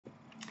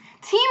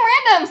Team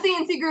Random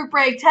CNC Group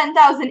Break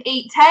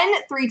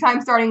 10,008-10, 3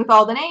 times starting with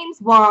all the names.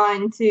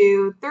 1,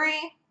 2,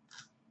 3.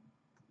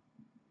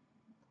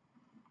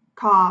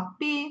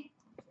 Copy.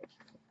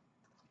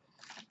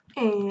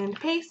 And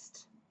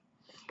paste.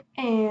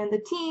 And the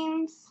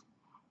teams.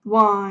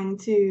 1,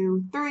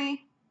 2,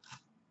 3.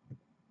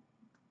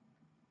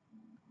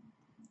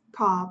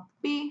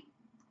 Copy.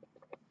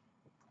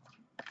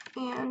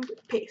 And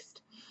paste.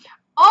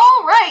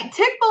 All right,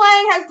 Tick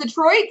Belang has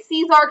Detroit,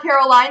 Cesar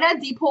Carolina,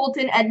 Deep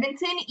Holton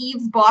Edmonton,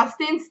 Eves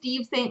Boston,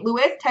 Steve St.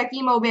 Louis,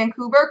 Techie Mo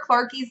Vancouver,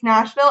 Clarkies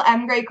Nashville,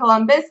 M Gray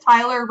Columbus,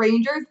 Tyler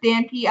Rangers,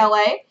 Dan P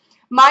LA,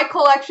 My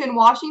Collection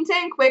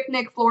Washington, Quick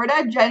Nick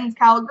Florida, Jens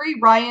Calgary,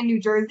 Ryan New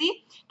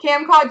Jersey,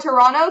 Camcod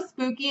Toronto,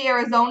 Spooky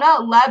Arizona,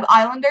 Leb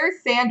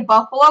Islanders, Sand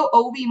Buffalo,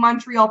 Ovi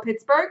Montreal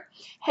Pittsburgh,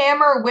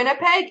 Hammer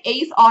Winnipeg,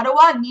 Ace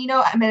Ottawa,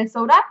 Nino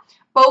Minnesota,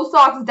 Bo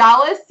Sox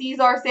Dallas,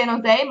 Cesar San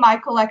Jose, My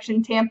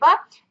Collection Tampa,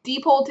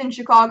 Deep Holton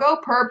Chicago,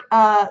 Perp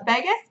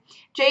Vegas,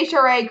 Jay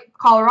Charay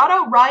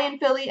Colorado, Ryan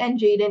Philly, and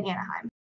Jaden Anaheim.